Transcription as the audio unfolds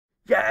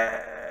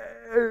Yeah!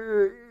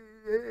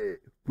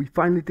 We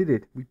finally did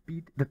it. We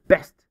beat the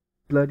best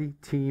bloody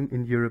team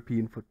in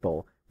European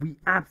football. We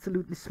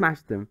absolutely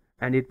smashed them,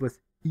 and it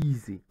was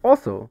easy.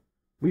 Also,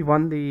 we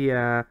won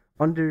the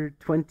under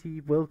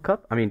 20 World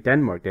Cup. I mean,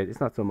 Denmark did. It's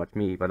not so much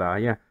me, but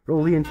yeah,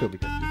 roll the intro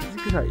because this is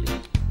a good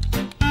idea.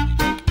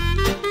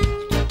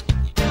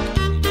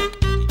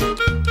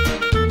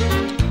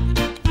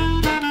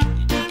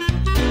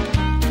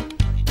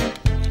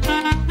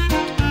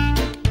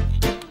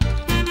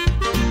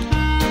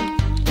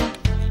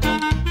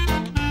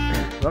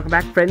 Welcome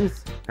back,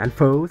 friends and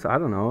foes. I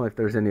don't know if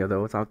there's any of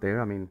those out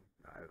there. I mean,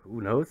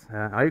 who knows?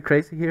 Are you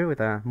crazy here with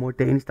more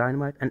Danish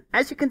Dynamite? And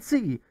as you can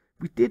see,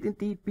 we did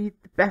indeed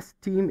beat the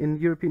best team in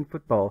European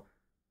football,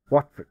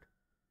 Watford.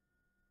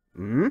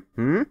 You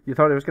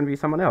thought it was going to be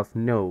someone else?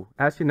 No.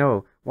 As you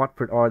know,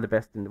 Watford are the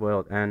best in the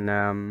world.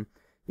 And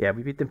yeah,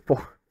 we beat them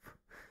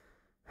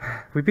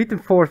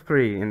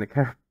 4-3 in the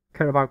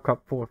Carabao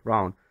Cup 4th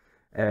round.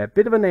 A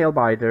bit of a nail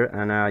biter,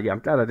 and yeah, I'm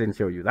glad I didn't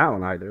show you that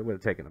one either. It would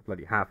have taken a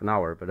bloody half an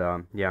hour, but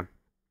yeah,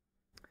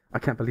 I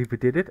can't believe we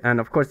did it. And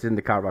of course, it's in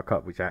the Carabao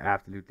Cup, which I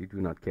absolutely do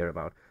not care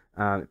about.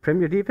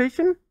 Premier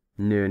Division?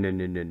 No.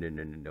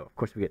 Of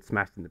course, we get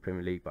smashed in the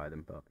Premier League by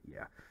them, but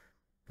yeah,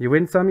 you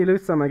win some, you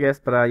lose some, I guess.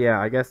 But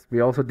yeah, I guess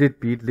we also did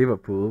beat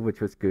Liverpool,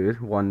 which was good,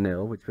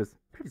 1-0, which was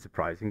pretty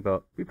surprising,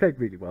 but we played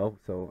really well,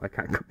 so I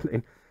can't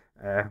complain.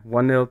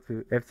 1-0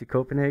 to FC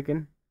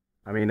Copenhagen.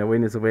 I mean, a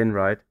win is a win,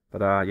 right?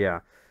 But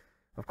yeah.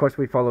 Of course,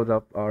 we followed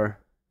up our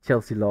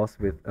Chelsea loss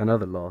with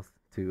another loss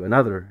to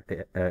another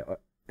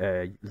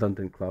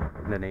London club.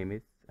 The name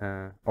is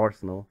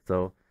Arsenal.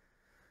 So,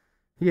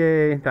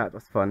 yay, that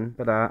was fun.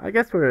 But I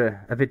guess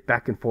we're a bit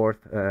back and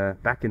forth,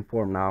 back in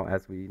form now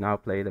as we now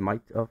play the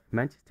might of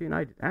Manchester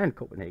United and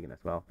Copenhagen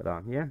as well.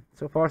 But yeah,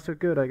 so far so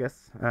good, I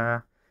guess.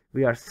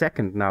 We are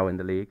second now in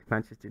the league.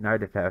 Manchester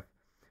United have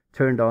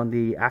turned on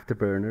the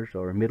afterburners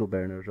or middle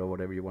burners or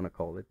whatever you want to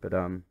call it. But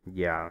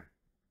yeah.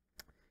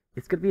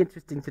 It's going to be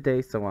interesting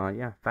today, so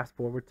yeah, fast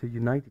forward to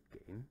United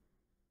game.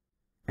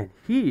 And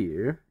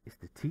here is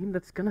the team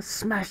that's going to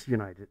smash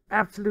United.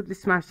 Absolutely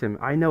smash them.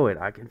 I know it,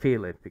 I can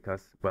feel it,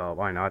 because, well,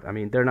 why not? I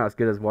mean, they're not as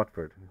good as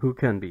Watford. Who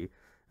can be?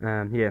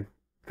 Yeah,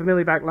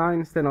 familiar back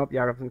line, Sten Up,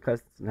 Jakobsen,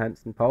 Christensen,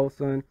 Hansen,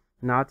 Paulsen,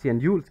 Nati,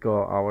 and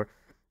Julesgaard, our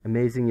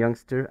amazing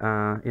youngster,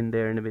 in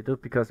there in the middle,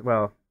 because,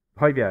 well,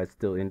 Højbjerg is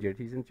still injured.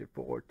 He's injured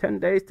for 10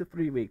 days to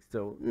 3 weeks,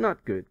 so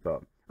not good,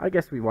 but I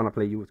guess we want to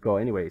play Julesgaard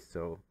anyway,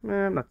 so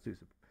I'm not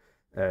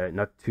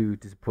too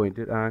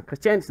disappointed.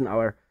 Christiansen,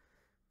 our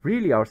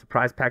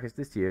surprise package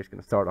this year, is going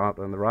to start out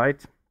on the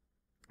right.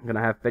 I'm going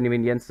to have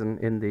Benjamin Jensen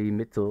in the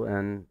middle,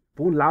 and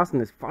Boone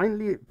Larsen is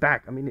finally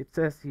back. I mean, it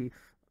says he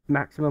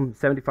maximum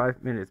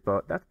 75 minutes,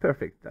 but that's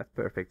perfect. That's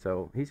perfect.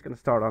 So he's going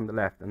to start on the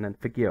left, and then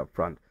Fagir up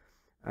front.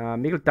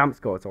 Mikkel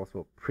Damsgaard is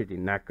also pretty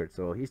knackered,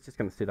 so he's just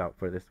going to sit out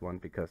for this one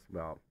because,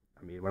 well,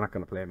 I mean, we're not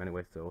going to play him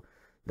anyway. So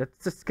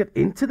let's just get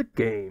into the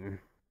game,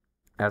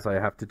 as I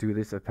have to do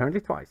this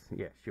apparently twice.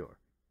 Yeah, sure.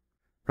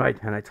 Right,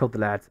 and I told the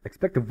lads,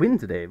 expect a win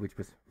today, which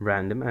was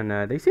random, and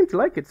they seem to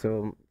like it,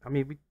 so, I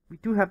mean, we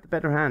do have the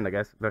better hand, I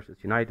guess,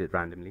 versus United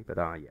randomly, but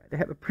yeah, they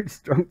have a pretty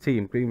strong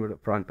team, Greenwood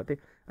up front, but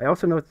I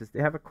also noticed they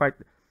have quite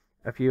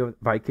a few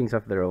Vikings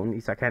of their own,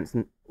 Isak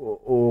Hansen,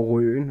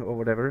 or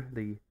whatever,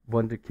 the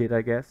wonder kid,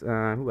 I guess,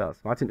 who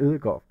else? Martin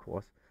Ødegaard, of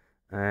course,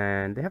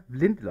 and they have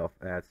Lindelof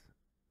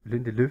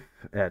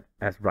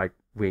as right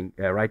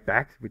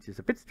back, which is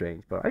a bit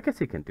strange, but I guess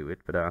he can do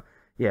it, but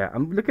yeah,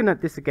 I'm looking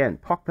at this again.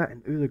 Pogba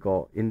and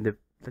Ødegaard in the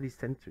bloody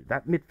center.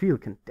 That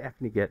midfield can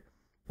definitely get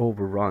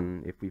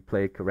overrun if we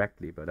play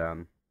correctly, but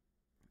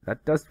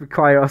that does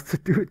require us to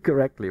do it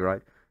correctly,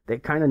 right? They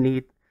kind of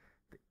need.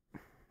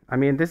 I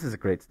mean, this is a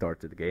great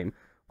start to the game.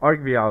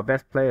 Arguably, our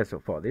best player so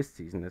far this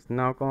season has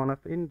now gone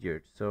off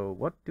injured. So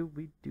what do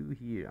we do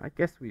here? I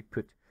guess we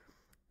put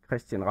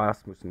Christian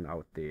Rasmussen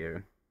out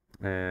there.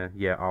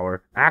 Yeah,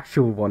 our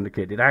actual wonder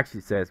kid. It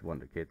actually says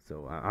wonder kid,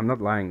 so I'm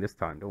not lying this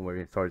time. Don't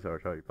worry. Sorry,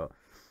 but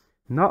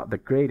not the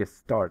greatest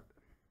start.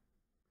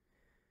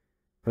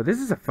 But this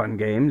is a fun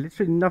game.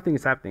 Literally nothing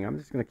is happening. I'm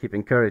just gonna keep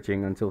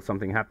encouraging until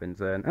something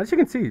happens. And as you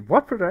can see,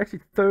 Watford are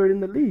actually third in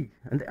the league,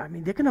 and I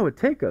mean they can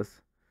overtake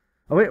us.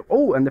 Oh wait,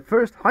 and the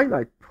first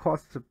highlight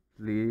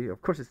possibly.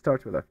 Of course, it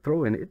starts with a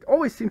throw-in. It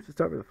always seems to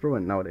start with a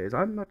throw-in nowadays.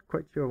 I'm not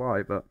quite sure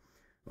why, but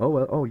oh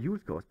well. Oh,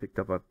 Julesgaard picked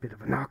up a bit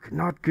of a knock.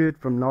 Not good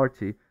from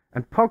Narty.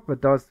 And Pogba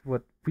does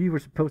what we were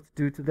supposed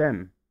to do to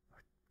them.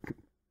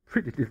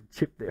 Pretty little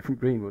chip there from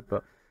Greenwood,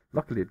 but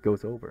luckily it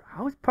goes over.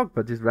 How is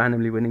Pogba just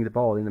randomly winning the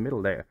ball in the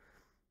middle there?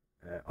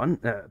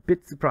 A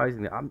bit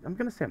surprisingly. I'm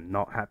going to say I'm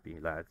not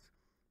happy, lads.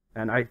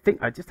 And I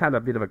think I just had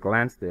a bit of a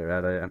glance there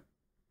at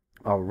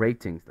our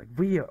ratings. Like,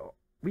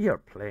 we are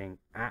playing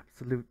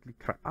absolutely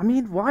crap. I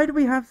mean, why do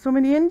we have so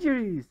many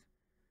injuries?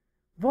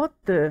 What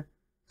the...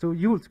 So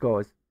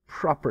Julesgaard is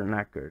proper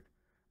knackered.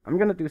 I'm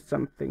gonna do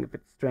something a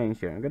bit strange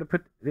here. I'm gonna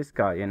put this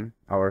guy in,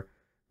 our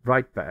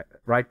right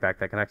back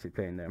that can actually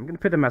play in there. I'm gonna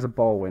put him as a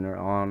ball winner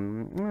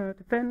on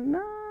defend.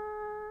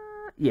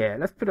 Yeah,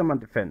 let's put him on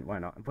defend. Why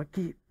not?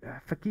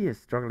 Fakir is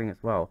struggling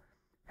as well.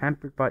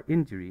 hampered by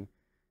injury.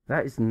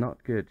 That is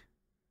not good.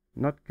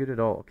 Not good at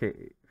all.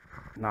 Okay,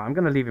 now I'm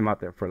gonna leave him out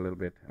there for a little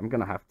bit. I'm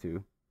gonna have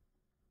to.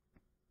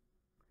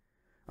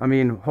 I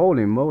mean,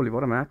 holy moly,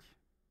 what a match.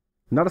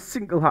 Not a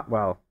single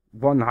well,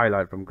 one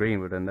highlight from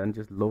Greenwood and then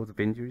just loads of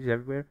injuries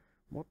everywhere.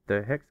 What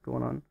the heck's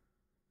going on?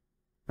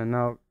 And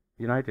now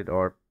United,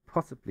 or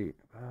possibly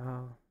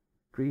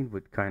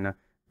Greenwood kind of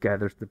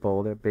gathers the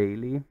ball there.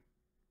 Bailey.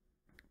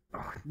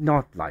 Oh,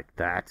 not like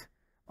that.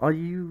 Are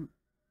you...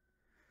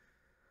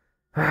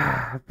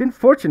 I've been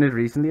fortunate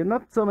recently, and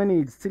not so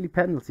many silly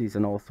penalties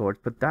and all sorts,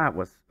 but that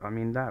was, I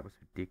mean, that was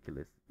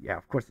ridiculous. Yeah,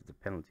 of course it's a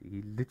penalty.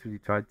 He literally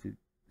tried to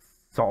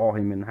saw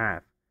him in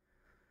half.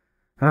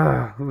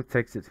 Who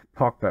takes it?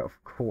 Pogba,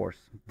 of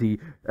course. The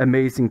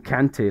amazing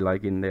Kante,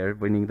 like, in there,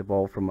 winning the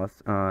ball from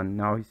us.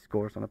 Now he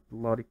scores on a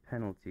bloody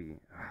penalty.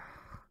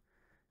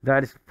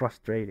 That is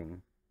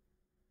frustrating.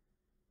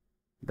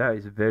 That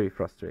is very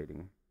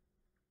frustrating.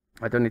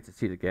 I don't need to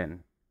see it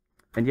again.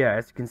 And yeah,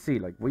 as you can see,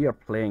 like, we are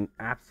playing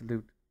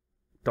absolute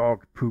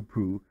dog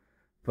poo-poo.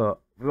 But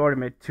we already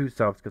made 2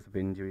 subs because of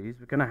injuries.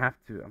 We're gonna have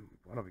to,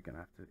 what are we gonna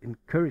have to?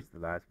 Encourage the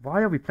lads.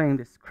 Why are we playing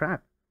this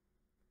crap?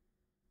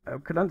 I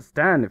could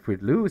understand if we're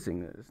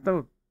losing.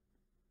 There's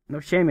no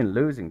shame in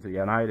losing to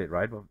United,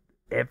 right? But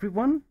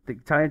everyone, the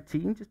entire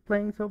team, just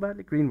playing so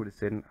badly. Greenwood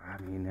is in.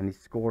 I mean, and he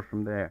scored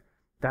from there.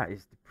 That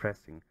is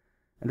depressing.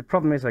 And the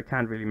problem is I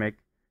can't really make...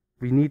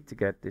 We need to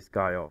get this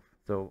guy off.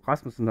 So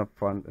Rasmussen up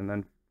front and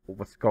then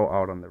let's go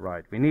out on the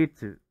right. We need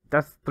to...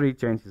 That's 3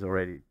 changes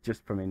already,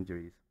 just from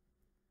injuries.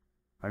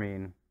 I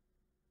mean,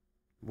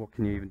 what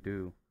can you even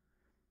do?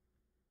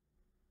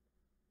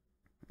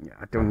 Yeah,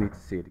 I don't need to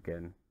see it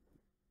again.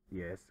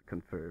 Yes,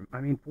 confirm.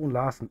 I mean, Boone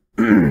Larsen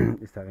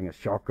is having a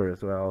shocker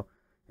as well.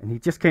 And he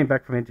just came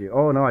back from injury.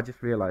 Oh no, I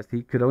just realized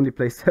he could only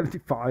play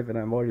 75 and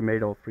I've already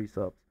made all 3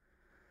 subs.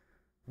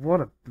 What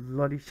a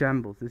bloody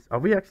shambles this. Are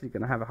we actually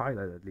going to have a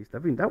highlight at least? I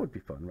mean, that would be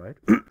fun, right?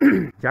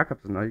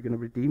 Jakobsen, are you going to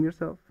redeem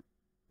yourself?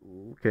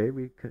 Okay,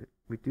 we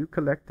do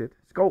collect it.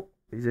 Let's go.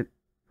 Is it?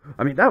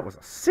 I mean, that was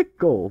a sick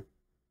goal.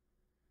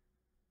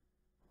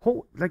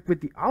 Like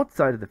with the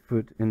outside of the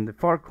foot in the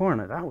far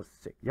corner, that was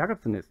sick.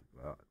 Jakobsen is...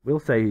 we'll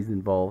say he's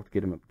involved,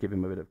 give him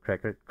a bit of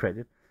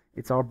credit.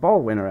 It's our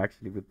ball winner,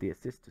 actually, with the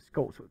assist to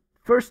score. So,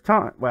 first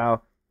time,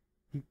 well,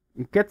 he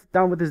gets it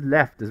down with his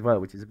left as well,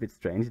 which is a bit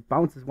strange. It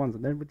bounces once,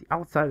 and then with the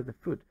outside of the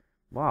foot.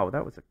 Wow,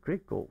 that was a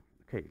great goal.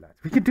 Okay, lads,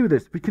 we can do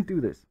this, we can do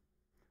this.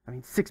 I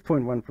mean,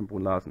 6.1 from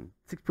Boone Larsen,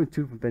 6.2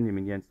 from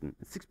Benjamin Jensen,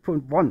 and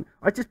 6.1.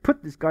 I just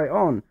put this guy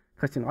on,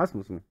 Christian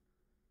Rasmussen.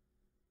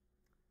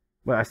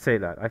 Well, I say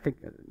that. I think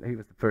he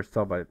was the first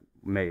sub I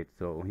made,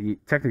 so he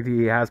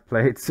has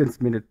played since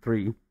minute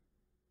 3.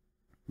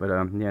 But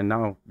yeah,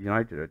 now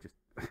United are just...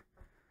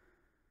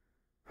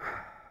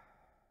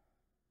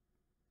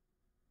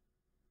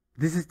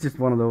 This is just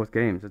one of those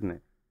games, isn't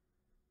it?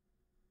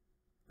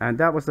 And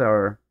that was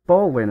our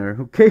ball winner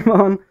who came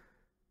on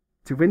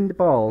to win the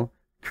ball,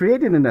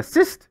 created an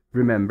assist,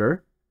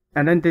 remember,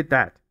 and then did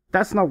that.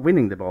 That's not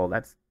winning the ball,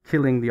 that's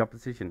killing the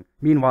opposition.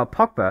 Meanwhile,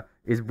 Pogba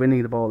is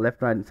winning the ball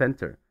left, right, and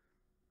center.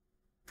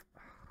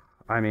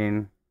 I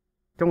mean,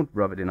 don't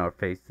rub it in our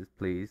faces,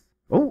 please.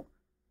 Oh!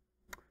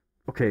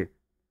 Okay.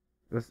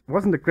 It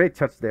wasn't a great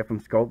touch there from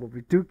Skull, but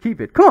we do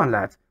keep it. Come on,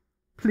 lads!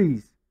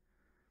 Please.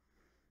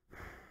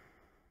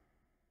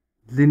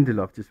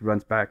 Lindelof just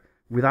runs back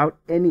without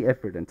any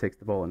effort and takes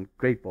the ball. And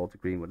great ball to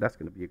Greenwood. That's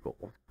going to be a goal.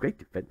 Oh, great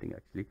defending,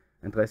 actually.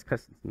 Andreas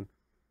Christensen.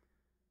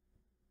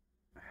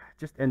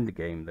 Just end the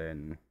game,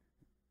 then.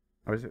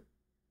 Or is it...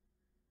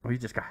 Oh, he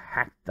just got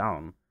hacked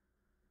down.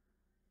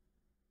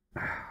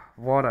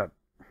 What a...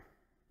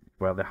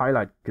 Well, the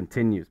highlight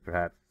continues,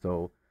 perhaps,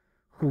 so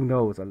who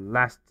knows, a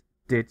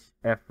last-ditch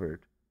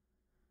effort.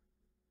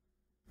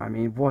 I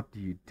mean, what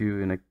do you do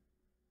in a...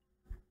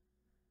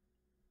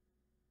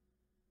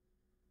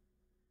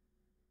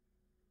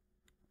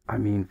 I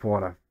mean,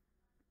 what a...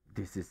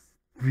 This is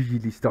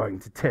really starting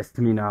to test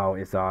me now,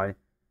 SI.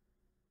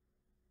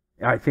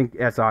 I think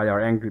SI are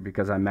angry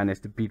because I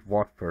managed to beat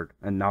Watford,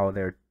 and now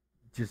they're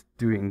just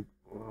doing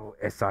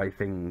SI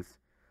things.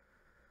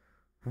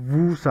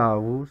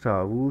 Woosa,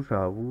 woosa,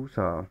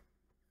 woosa,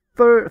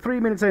 woosa. 3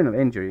 minutes in of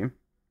injury.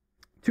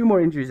 2 more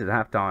injuries at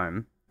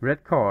halftime.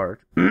 Red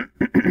card.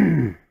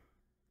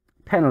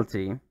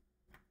 Penalty.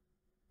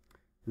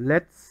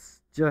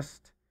 Let's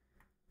just...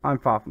 I'm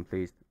far from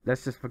pleased.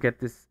 Let's just forget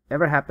this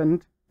ever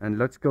happened, and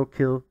let's go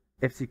kill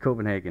FC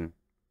Copenhagen.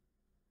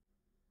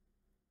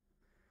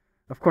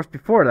 Of course,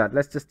 before that,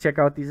 let's just check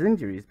out these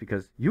injuries,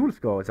 because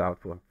Julesgaard is out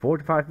for 4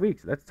 to 5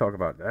 weeks. Let's talk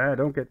about that.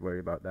 Don't get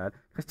worried about that.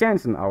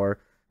 Christiansen, our...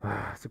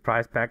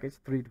 surprise package,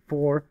 3 to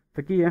 4.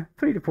 Fagir,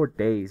 3 to 4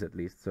 days at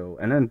least. So,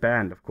 and then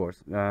banned, of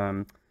course.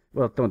 Well,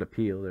 don't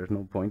appeal. There's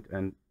no point.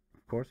 And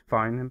of course,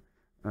 fine him.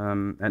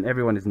 And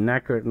everyone is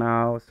knackered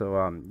now.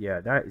 So yeah,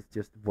 that is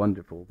just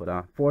wonderful.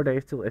 But 4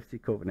 days till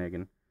FC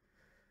Copenhagen.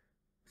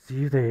 See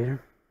you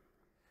there.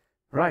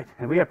 Right,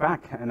 and we are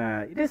back. And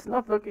it is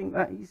not looking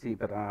that easy.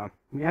 But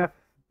we have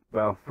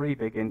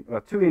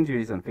 2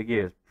 injuries, and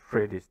Fagir is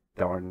pretty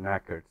darn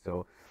knackered.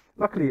 So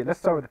luckily, let's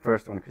start with the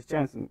first one.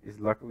 Christiansen is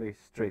luckily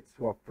straight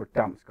swap for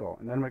Damsgaard,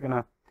 and then we're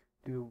gonna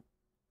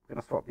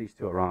swap these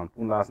two around,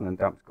 Brun Larsen and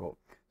Damsgaard.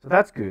 So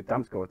that's good.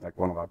 Damsgaard is like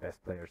one of our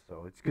best players,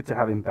 so it's good to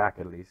have him back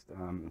at least.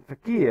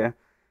 Fakir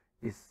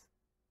is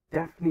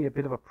definitely a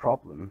bit of a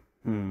problem.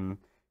 I'm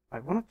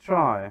gonna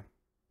try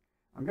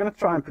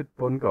and put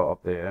Bunga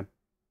up there.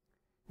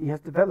 He has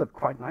developed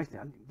quite nicely.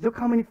 Look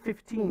how many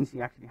 15s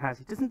he actually has.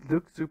 He doesn't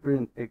look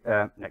super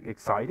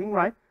exciting,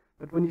 right?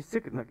 But when you see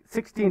like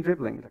 16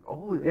 dribbling, you're like,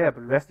 oh yeah,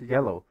 but the rest is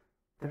yellow.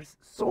 There's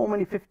so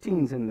many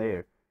 15s in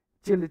there.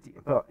 Agility,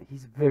 but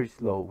he's very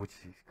slow, which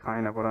is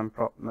kind of what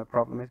my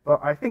problem is.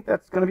 But I think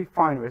that's going to be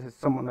fine versus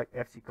someone like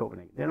FC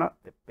Copenhagen. They're not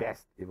the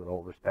best, with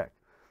all respect.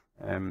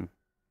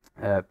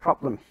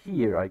 Problem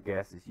here, I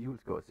guess, is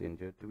Julesgaard's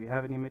injured. Do we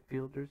have any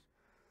midfielders?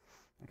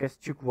 I guess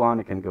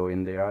Chukwani can go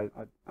in there.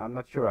 I'm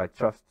not sure I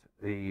trust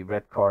the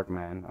red card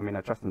man. I mean,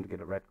 I trust him to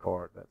get a red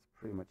card. That's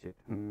pretty much it.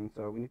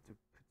 So we need to put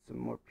some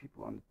more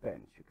people on the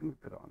bench. Who can we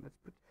put on? Let's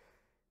put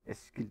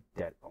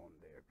Eskildet on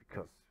there,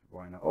 because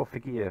why not? Oh,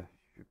 Fekir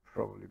should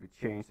probably be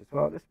changed as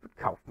well. Let's put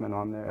Kaufman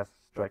on there as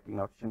a striking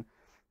option.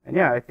 And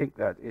yeah, I think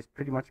that is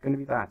pretty much going to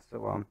be that.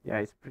 So yeah,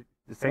 it's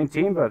the same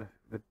team, but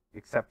with the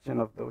exception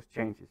of those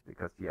changes,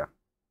 because yeah,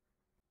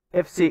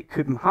 FC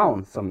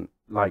København, some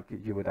like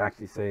you would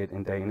actually say it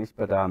in Danish,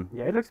 but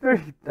yeah, it looks a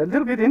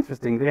little bit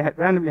interesting. They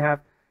randomly have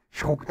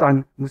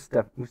Shogdan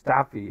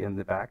Mustafi in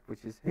the back,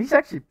 which is he's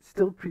actually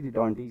still pretty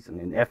darn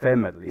decent in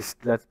FM at least.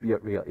 Let's be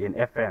real, in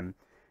FM.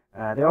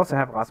 They also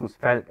have Rasmus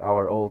Falk,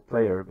 our old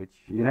player, which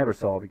you never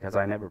saw because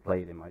I never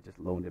played him. I just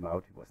loaned him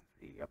out. He wasn't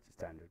really up to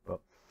standard, but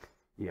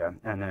yeah,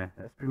 and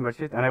that's pretty much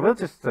it. And I will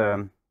just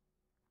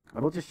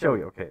show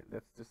you. Okay,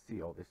 let's just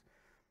see all this.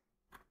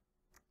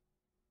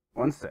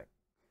 One sec.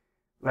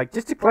 Like,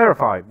 just to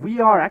clarify, we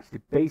are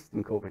actually based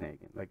in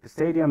Copenhagen. Like, the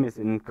stadium is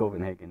in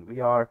Copenhagen. We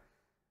are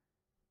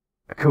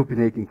a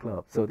Copenhagen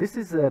club, so this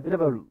is a bit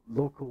of a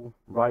local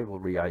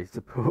rivalry, I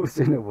suppose,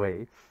 in a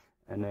way.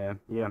 And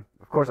yeah,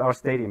 of course, our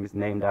stadium is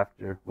named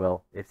after,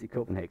 well, FC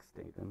Copenhagen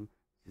Stadium.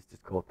 It's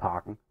just called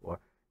Parken, or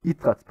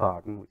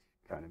Idrætsparken, which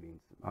kind of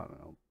means, I don't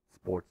know,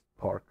 sports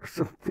park or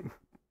something.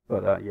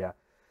 But yeah,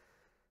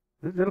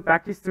 a little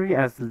back history,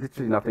 as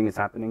literally nothing is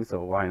happening,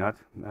 so why not?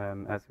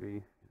 As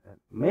we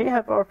may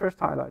have our first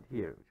highlight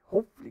here, which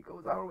hopefully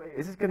goes our way.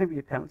 Is this going to be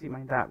a penalty?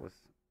 Man, that was,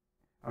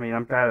 I mean,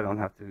 I'm glad I don't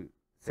have to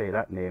say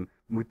that name,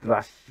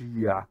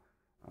 Mudrashia.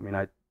 I mean,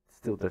 I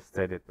still just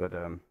said it, but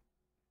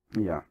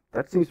yeah,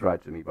 that seems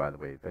right to me, by the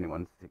way. If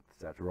anyone thinks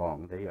that's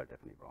wrong, they are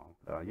definitely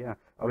wrong. Yeah,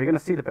 are we going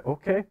to see the...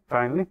 Okay,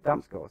 finally,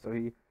 Damsgaard. So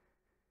he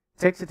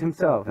takes it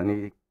himself,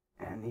 and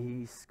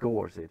he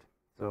scores it.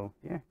 So,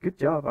 yeah, good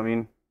job. I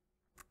mean,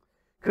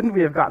 couldn't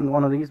we have gotten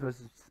one of these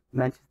versus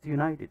Manchester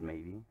United,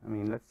 maybe? I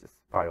mean, let's just,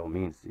 by all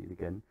means, see it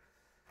again.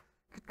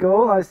 Good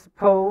goal, I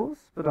suppose.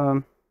 But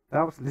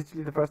that was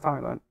literally the first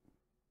highlight.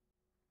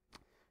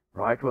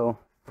 Right, well,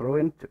 throw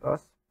into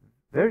us.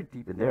 Very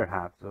deep in their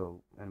half,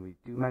 so, and we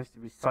do manage to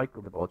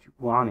recycle the ball.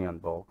 Chukwani on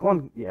ball. Go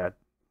on, yeah,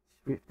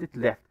 it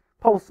left.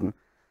 Poulsen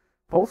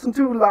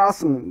to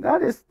Larsen.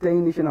 That is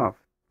Danish enough.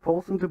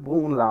 Poulsen to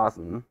Brun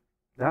Larsen.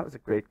 That was a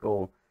great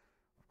goal.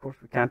 Of course,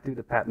 we can't do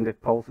the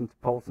patented Poulsen to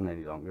Poulsen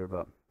any longer,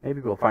 but maybe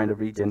we'll find a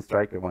regen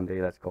striker one day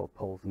that's called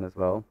Poulsen as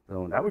well.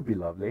 So that would be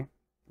lovely.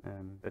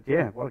 But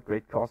yeah, what a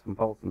great cross from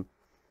Poulsen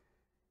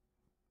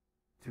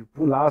to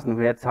Brun Larsen,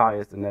 who heads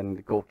highest, and then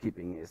the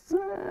goalkeeping is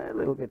a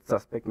little bit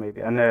suspect,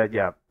 maybe. And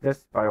yeah,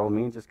 just by all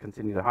means, just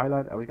continue to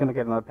highlight. Are we going to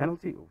get another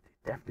penalty? Oh,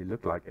 they definitely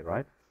look like it,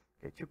 right?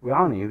 Okay,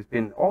 Chukwani, who's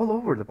been all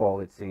over the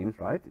ball, it seems,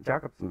 right?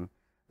 Jacobsen,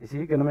 is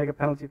he going to make a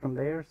penalty from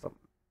there?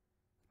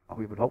 Oh,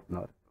 we would hope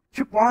not.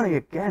 Chukwani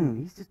again,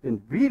 he's just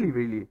been really,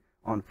 really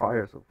on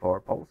fire so far.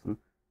 Poulsen,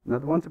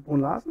 another one to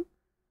Brun Larsen.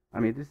 I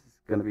mean, this is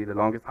going to be the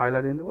longest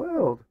highlight in the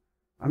world.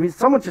 I mean,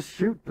 someone just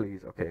shoot, please.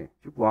 Okay,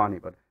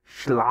 Chukwani, but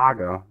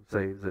Schlager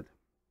saves it.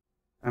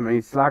 I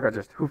mean, Schlager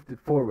just hoofed it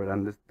forward,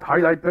 and this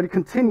highlight but it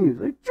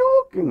continues. Are you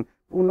joking?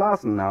 Brun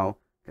Larsen now.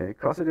 Okay,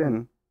 cross it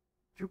in.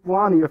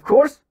 Chukwani, of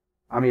course.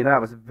 I mean,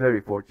 that was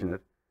very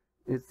fortunate.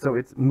 It's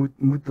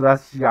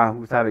Mudrashia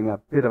who's having a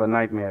bit of a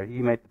nightmare.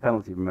 He made the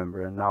penalty,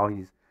 remember, and now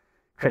he's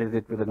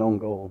credited with an own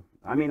goal.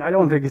 I mean, I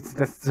don't think it's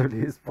necessarily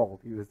his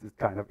fault. He was just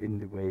kind of in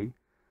the way.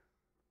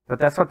 But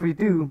that's what we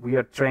do. We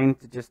are trained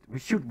to we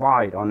shoot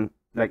wide on,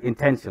 like,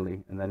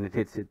 intentionally, and then it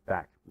hits it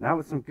back. That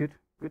was some good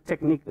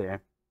technique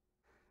there.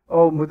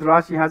 Oh,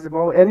 Mudrashi has the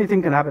ball.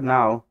 Anything can happen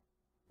now.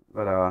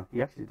 But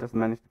he actually doesn't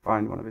manage to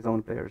find one of his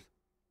own players.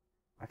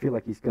 I feel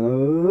like he's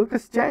gonna...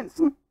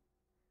 Christiansen!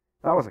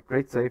 That was a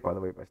great save, by the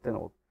way, by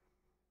Stenold.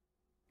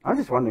 I'm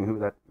just wondering who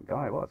that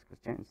guy was,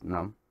 Christiansen.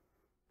 No.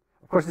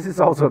 Of course, this is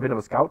also a bit of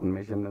a scouting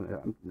mission.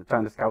 I'm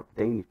trying to scout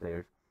Danish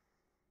players.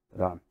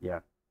 But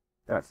yeah,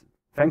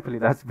 thankfully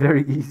that's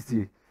very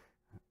easy.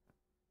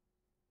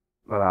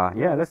 But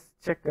yeah, let's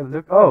check a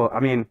look. Oh,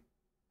 I mean,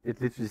 it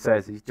literally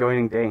says he's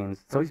joining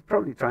Danes, so he's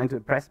probably trying to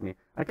impress me.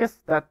 I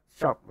guess that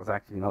shot was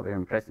actually not very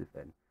impressive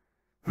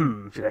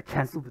then. Should I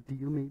cancel the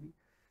deal maybe?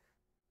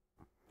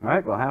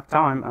 Alright, well, half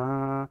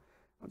time.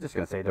 I'm just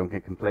gonna say don't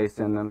get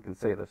complacent, and I can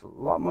say there's a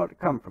lot more to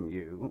come from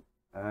you.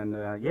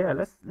 And yeah,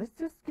 let's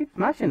just keep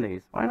smashing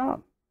these. Why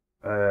not?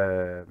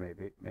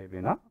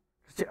 Maybe not.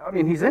 I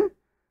mean, he's in.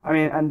 I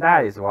mean, and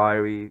that is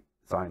why we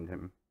signed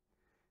him,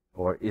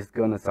 or is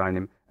gonna sign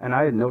him. And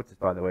I noticed,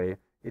 by the way,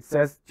 it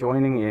says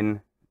joining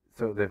in.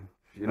 So the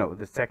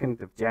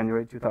 2nd of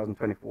January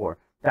 2024.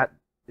 That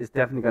is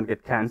definitely gonna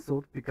get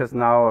cancelled because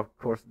now, of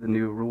course, the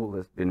new rule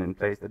has been in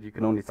place that you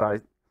can only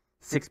sign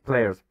 6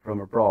 players from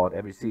abroad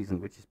every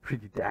season, which is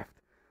pretty daft.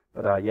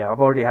 But yeah, I've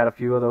already had a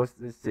few of those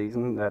this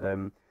season that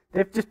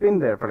they've just been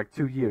there for like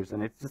 2 years,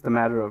 and it's just a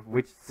matter of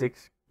which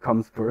 6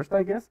 comes first,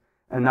 I guess.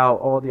 And now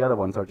all the other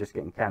ones are just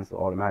getting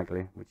cancelled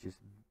automatically, which is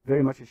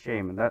very much a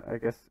shame. And that, I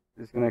guess,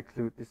 is going to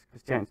include this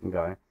Christiansen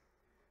guy.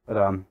 But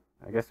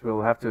I guess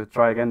we'll have to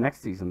try again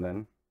next season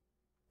then.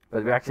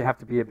 But we actually have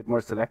to be a bit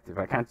more selective.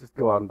 I can't just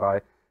go out and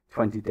buy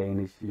 20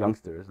 Danish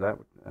youngsters. That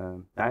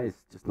is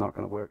just not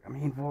going to work. I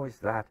mean, what is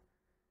that?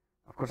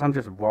 Of course, I'm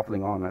just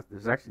waffling on.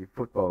 There's actually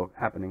football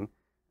happening.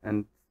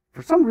 And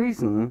for some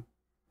reason,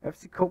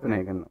 FC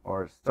Copenhagen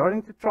are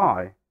starting to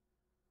try.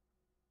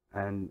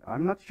 And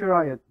I'm not sure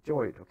I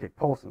enjoy it. Okay,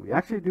 Poulsen. We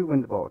actually do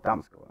win the ball at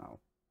Damsgaard now.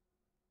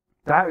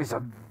 That is a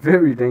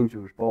very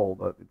dangerous ball,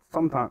 but it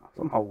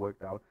somehow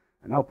worked out.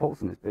 And now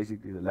Poulsen is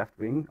basically the left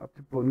wing up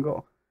to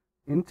Bundgaard.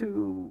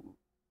 Into...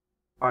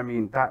 I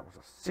mean, that was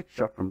a sick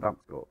shot from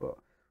Damsgaard, but...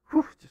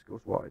 Whew, just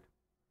goes wide.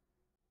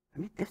 I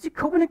mean, FC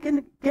Copenhagen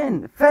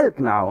again. Falk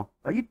now.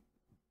 Are you...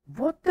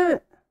 What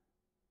the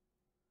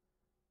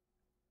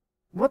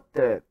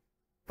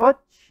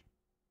fudge?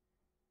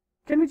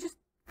 Can we just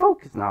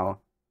focus now?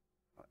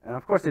 And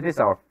of course, it is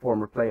our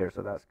former player,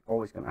 so that's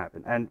always going to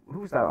happen. And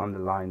who's that on the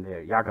line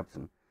there?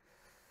 Jakobsen.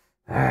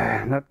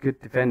 Not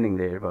good defending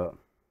there, but...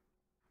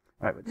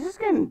 Right, but this is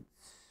getting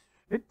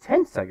a bit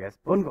tense, I guess.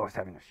 Bundgaard's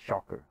having a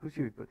shocker. Who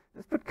should we put?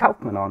 Let's put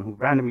Kaufman on, who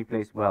randomly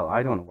plays well.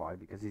 I don't know why,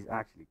 because he's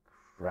actually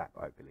crap,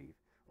 I believe.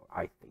 Or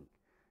I think.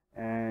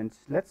 And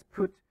let's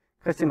put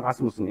Christian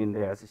Rasmussen in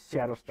there as a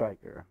shadow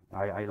striker.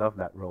 I love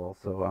that role,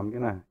 so I'm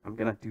gonna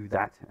do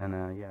that.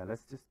 And yeah,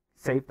 let's just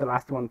save the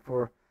last one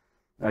for...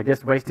 I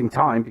guess wasting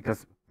time,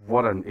 because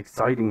what an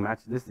exciting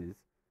match this is.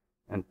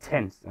 And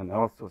tense, and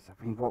also, I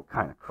mean, what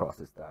kind of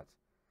cross is that?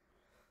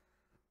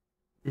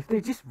 If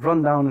they just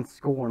run down and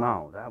score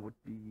now, that would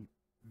be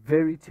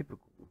very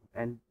typical.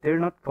 And they're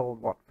not called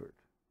Watford,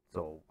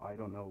 so I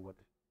don't know what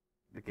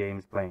the game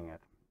is playing at.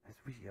 As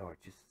we are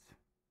just...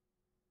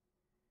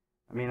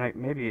 I mean, like,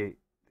 maybe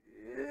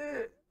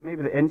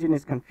the engine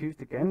is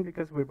confused again,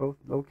 because we're both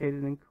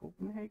located in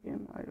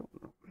Copenhagen. I don't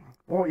know.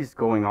 What is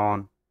going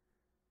on?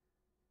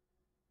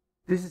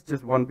 This is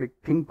just one big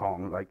ping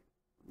pong. Like,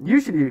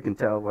 usually you can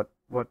tell what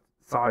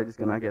side is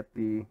gonna get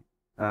the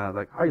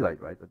like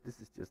highlight, right? But this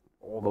is just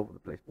all over the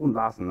place. One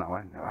Larsen now,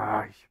 and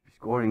he should be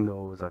scoring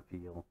those, I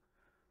feel.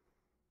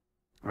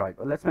 Right,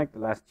 but let's make the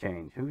last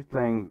change. Who's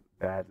playing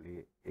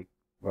badly?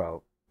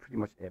 Well, pretty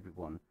much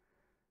everyone.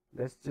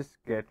 Let's just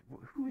get...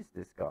 Who is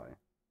this guy?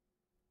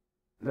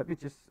 Let me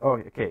just... Oh,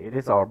 okay, it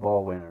is our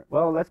ball winner.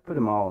 Well, let's put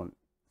him on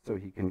so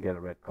he can get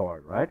a red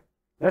card, right?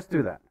 Let's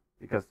do that,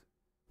 because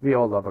we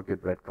all love a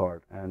good red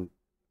card. And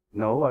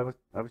no, I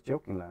was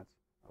joking, lads.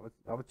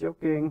 I was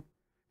joking.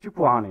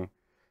 Chukwani.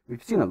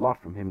 We've seen a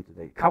lot from him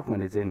today.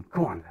 Kaufman is in.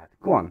 Go on, lad.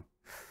 Go on.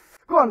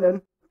 Go on,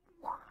 then.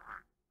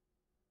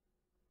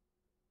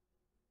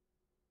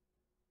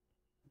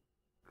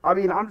 I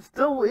mean, I'm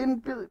still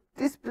in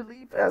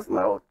disbelief as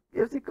now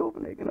FC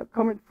Copenhagen are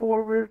coming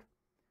forward.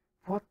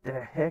 What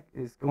the heck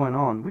is going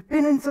on? We've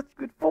been in such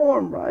good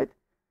form, right?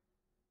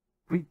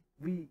 I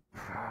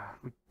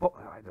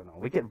don't know.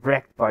 We get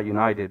wrecked by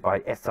United,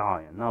 by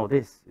SI, and now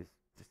this is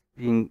just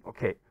being...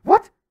 Okay.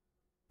 What?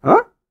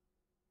 Huh?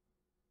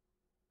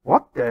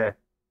 What the...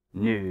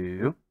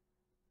 No.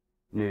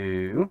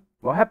 No.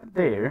 What happened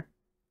there?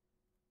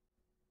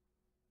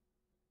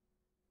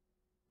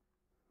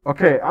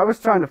 Okay, I was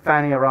trying to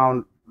fanny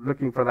around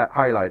looking for that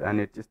highlight, and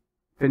it just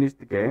finished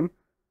the game.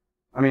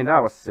 I mean,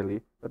 that was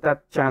silly, but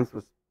that chance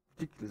was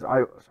ridiculous.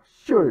 I was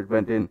sure it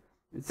went in.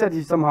 It said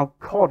he somehow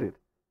caught it.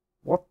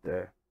 What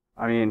the...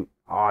 I mean,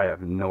 I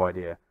have no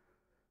idea.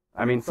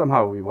 I mean,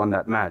 somehow we won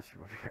that match.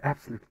 We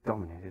absolutely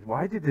dominated.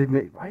 Why did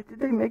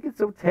they make it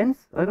so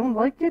tense? I don't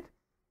like it.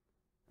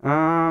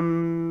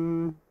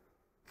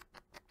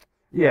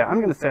 Yeah,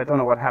 I'm gonna say I don't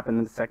know what happened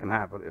in the second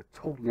half, but it's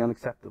totally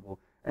unacceptable.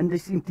 And they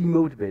seem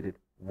demotivated.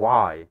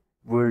 Why?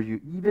 Were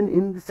you even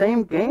in the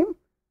same game?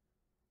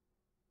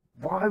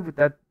 Why would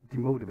that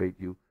demotivate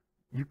you?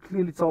 You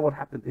clearly saw what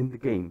happened in the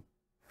game.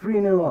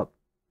 3-0 up.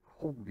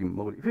 Holy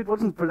moly. If it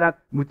wasn't for that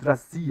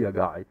Mutrasia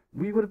guy,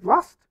 we would have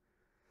lost.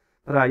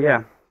 But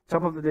yeah,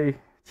 top of the day,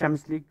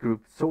 Champions League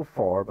group so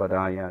far. But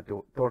yeah,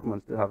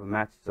 Dortmund still have a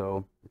match,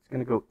 so it's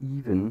going to go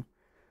even.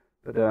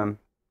 But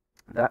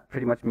that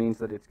pretty much means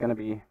that it's going to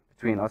be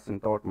between us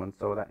and Dortmund,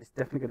 so that is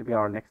definitely going to be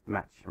our next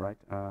match, right?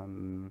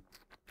 Should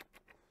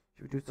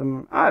we do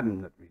some...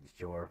 I'm not really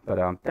sure, but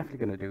I'm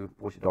definitely going to do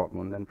Borussia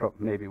Dortmund, and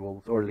maybe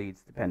Wolves or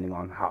Leeds, depending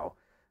on how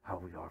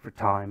we are for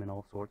time and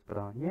all sorts.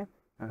 But yeah,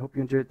 I hope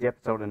you enjoyed the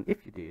episode, and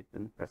if you did,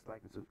 then press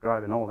like and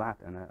subscribe and all that.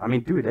 And I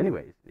mean, do it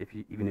anyways,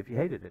 even if you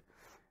hated it.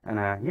 And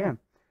yeah,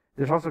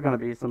 there's also gonna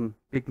be some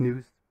big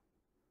news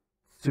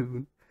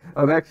soon.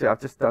 Actually,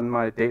 I've just done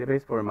my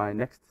database for my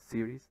next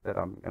series that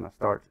I'm gonna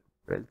start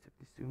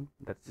relatively soon.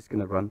 That's just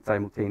gonna run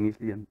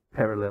simultaneously and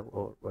parallel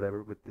or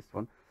whatever with this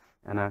one.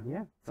 And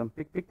yeah, some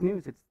big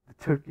news. It's the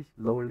Turkish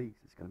lower leagues.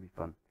 It's gonna be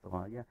fun.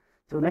 So yeah,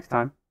 till next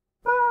time.